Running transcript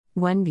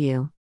One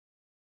View.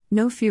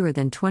 No fewer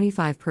than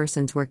 25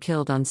 persons were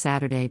killed on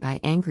Saturday by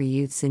angry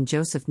youths in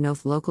Joseph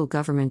Noth local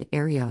government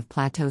area of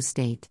Plateau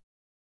State.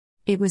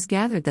 It was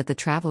gathered that the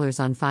travelers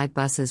on 5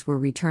 buses were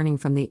returning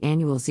from the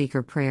annual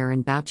Zikr prayer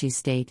in Bauchi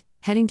State,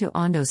 heading to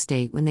Ondo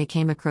State when they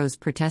came across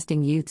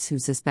protesting youths who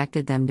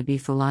suspected them to be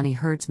Fulani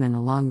herdsmen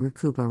along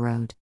Rukuba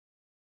Road.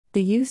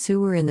 The youths who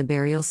were in the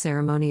burial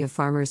ceremony of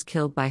farmers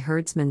killed by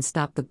herdsmen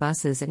stopped the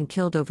buses and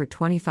killed over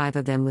 25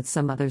 of them, with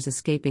some others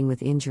escaping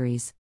with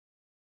injuries.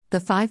 The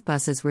 5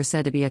 buses were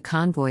said to be a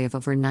convoy of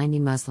over 90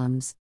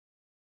 Muslims.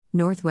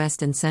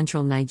 Northwest and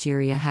central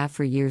Nigeria have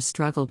for years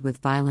struggled with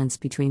violence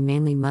between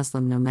mainly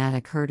Muslim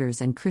nomadic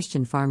herders and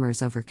Christian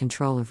farmers over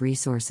control of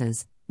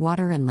resources,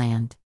 water and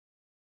land.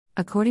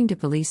 According to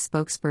police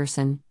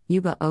spokesperson,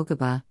 Yuba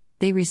Ogaba,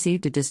 they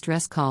received a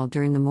distress call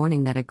during the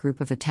morning that a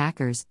group of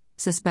attackers,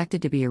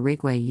 suspected to be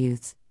Irigwe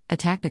youths,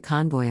 attacked a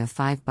convoy of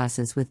 5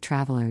 buses with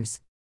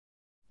travelers.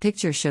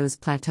 Picture shows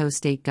Plateau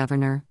State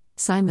Governor,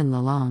 Simon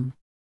Lalong.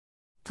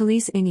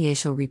 Police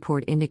initial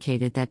report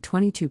indicated that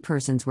 22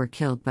 persons were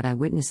killed, but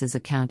eyewitnesses'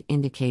 account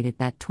indicated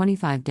that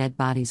 25 dead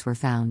bodies were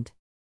found.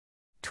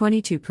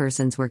 22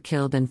 persons were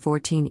killed and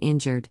 14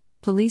 injured,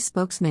 police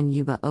spokesman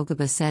Yuba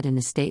Ogaba said in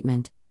a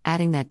statement,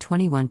 adding that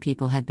 21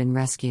 people had been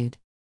rescued.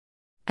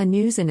 A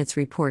news in its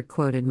report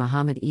quoted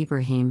Muhammad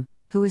Ibrahim,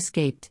 who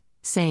escaped,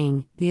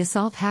 saying, "The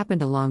assault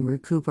happened along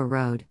Rukuba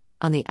Road,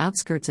 on the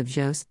outskirts of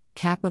Jos,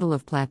 capital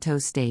of Plateau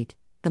State.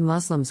 The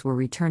Muslims were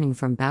returning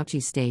from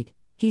Bauchi State,"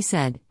 he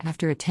said,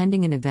 after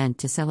attending an event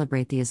to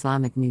celebrate the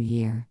Islamic New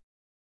Year.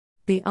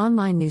 The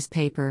online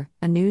newspaper,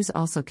 A News,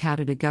 also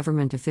quoted a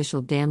government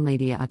official Dan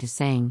Ladiatu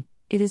saying,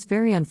 "It is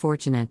very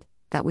unfortunate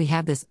that we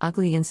have this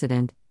ugly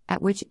incident,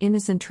 at which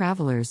innocent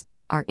travelers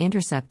are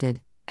intercepted,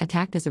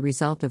 attacked, as a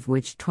result of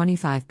which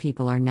 25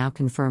 people are now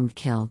confirmed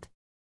killed."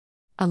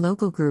 A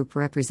local group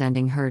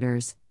representing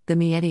herders, the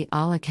Mieti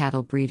Allah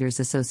Cattle Breeders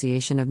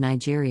Association of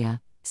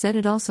Nigeria, said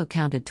it also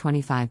counted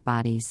 25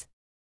 bodies.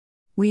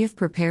 "We have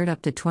prepared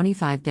up to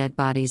 25 dead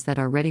bodies that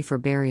are ready for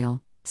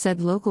burial,"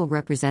 said local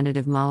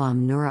representative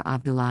Malam Nura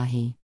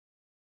Abdullahi.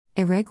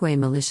 Irigwe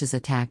militias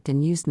attacked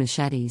and used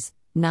machetes,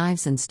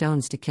 knives and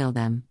stones to kill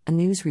them, a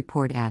news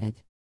report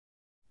added.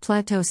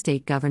 Plateau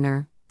State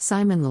Governor,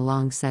 Simon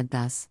Lalong said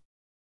thus.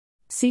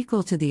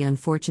 Sequel to the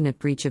unfortunate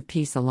breach of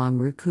peace along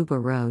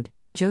Rukuba Road,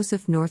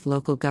 Joseph North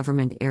local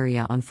government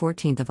area on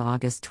 14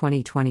 August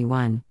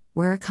 2021,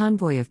 where a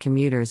convoy of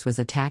commuters was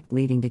attacked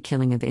leading to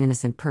killing of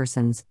innocent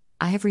persons,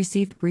 I have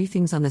received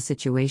briefings on the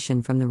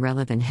situation from the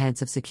relevant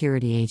heads of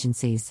security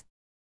agencies.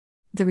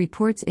 The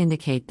reports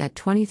indicate that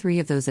 23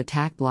 of those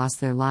attacked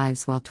lost their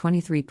lives while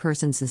 23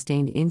 persons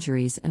sustained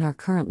injuries and are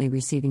currently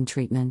receiving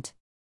treatment.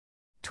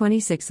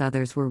 26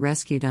 others were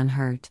rescued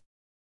unhurt.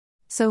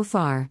 So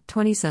far,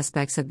 20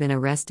 suspects have been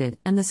arrested,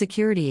 and the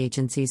security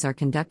agencies are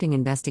conducting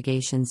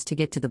investigations to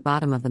get to the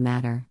bottom of the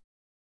matter.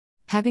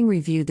 Having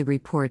reviewed the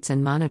reports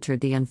and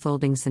monitored the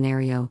unfolding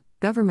scenario,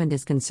 government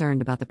is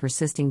concerned about the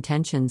persisting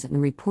tensions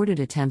and reported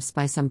attempts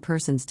by some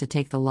persons to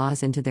take the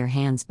laws into their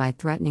hands by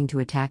threatening to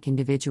attack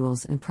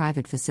individuals and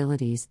private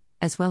facilities,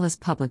 as well as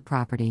public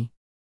property.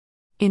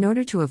 In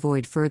order to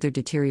avoid further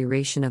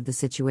deterioration of the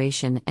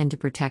situation and to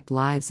protect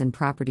lives and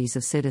properties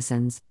of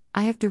citizens,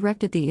 I have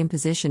directed the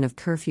imposition of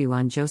curfew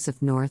on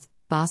Joseph North,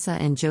 Bassa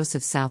and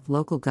Joseph South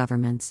local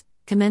governments,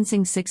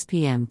 commencing 6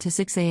 p.m. to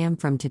 6 a.m.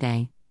 from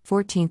today,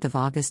 14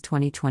 August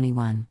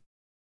 2021.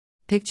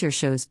 Picture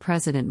shows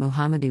President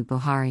Muhammadu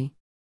Buhari.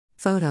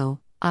 Photo,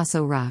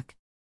 Aso Rock.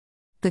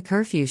 The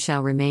curfew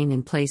shall remain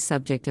in place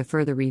subject to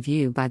further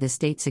review by the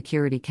State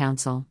Security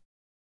Council.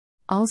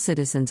 All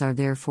citizens are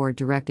therefore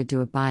directed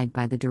to abide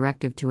by the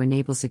directive to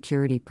enable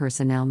security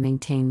personnel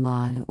maintain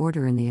law and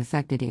order in the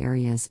affected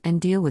areas and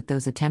deal with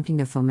those attempting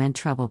to foment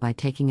trouble by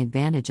taking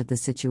advantage of the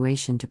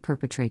situation to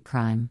perpetrate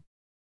crime.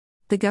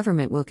 The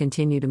government will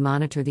continue to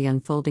monitor the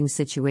unfolding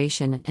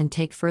situation and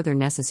take further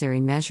necessary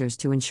measures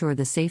to ensure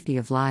the safety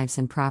of lives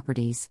and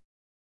properties.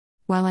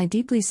 While I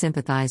deeply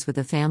sympathize with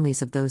the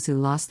families of those who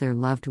lost their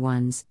loved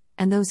ones,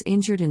 and those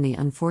injured in the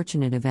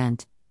unfortunate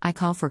event, I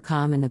call for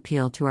calm and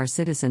appeal to our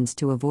citizens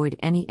to avoid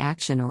any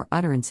action or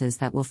utterances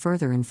that will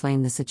further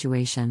inflame the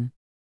situation.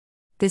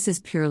 This is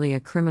purely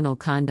a criminal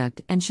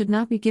conduct and should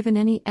not be given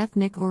any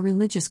ethnic or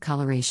religious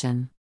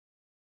coloration.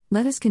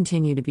 Let us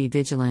continue to be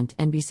vigilant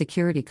and be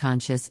security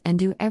conscious and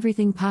do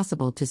everything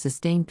possible to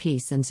sustain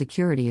peace and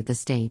security of the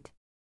state.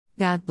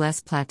 God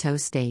bless Plateau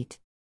State.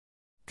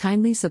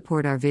 Kindly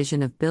support our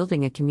vision of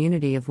building a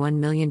community of 1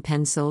 million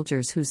pen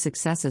soldiers whose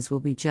successes will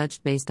be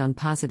judged based on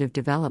positive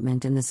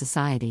development in the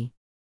society.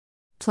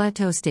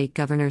 Plateau State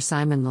Governor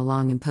Simon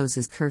Lalong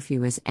imposes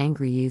curfew as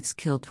angry youths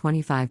kill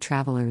 25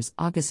 travelers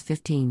August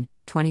 15,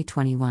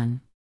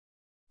 2021.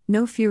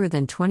 No fewer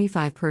than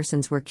 25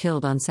 persons were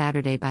killed on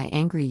Saturday by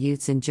angry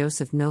youths in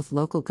Joseph Noth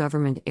local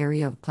government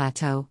area of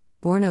Plateau.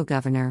 Borno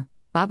Governor,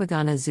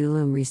 Babagana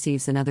Zulum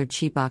receives another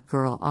Chibok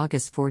girl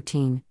August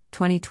 14,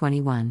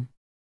 2021.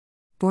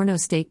 Borno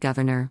State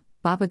Governor,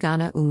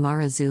 Babagana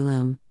Umara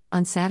Zulum,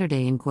 on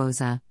Saturday in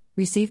Gwoza,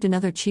 received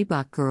another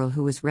Chibok girl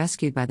who was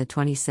rescued by the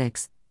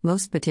 26th,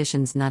 Most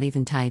petitions not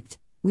even typed.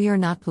 We are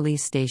not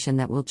police station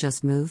that will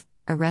just move,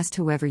 arrest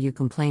whoever you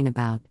complain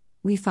about.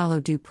 We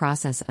follow due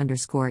process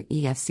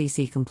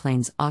 _EFCC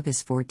complains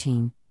August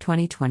 14,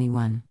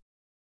 2021.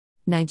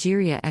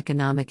 Nigeria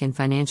Economic and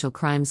Financial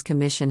Crimes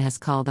Commission has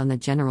called on the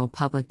general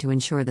public to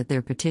ensure that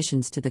their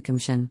petitions to the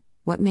Commission,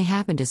 What May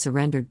Happen to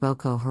Surrendered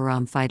Boko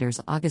Haram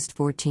Fighters August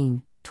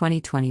 14,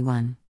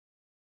 2021.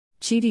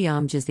 Chidi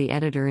Omj is the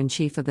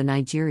editor-in-chief of the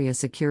Nigeria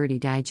Security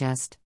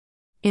Digest.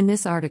 In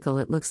this article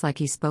it looks like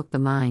he spoke the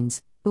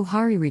minds.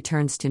 Buhari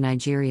returns to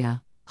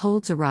Nigeria,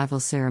 holds arrival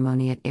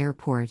ceremony at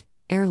airport,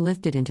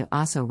 airlifted into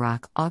Aso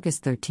Rock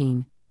August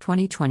 13,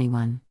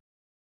 2021.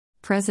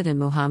 President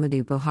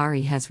Muhammadu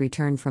Buhari has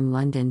returned from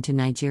London to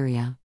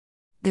Nigeria.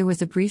 There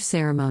was a brief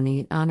ceremony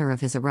in honor of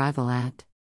his arrival at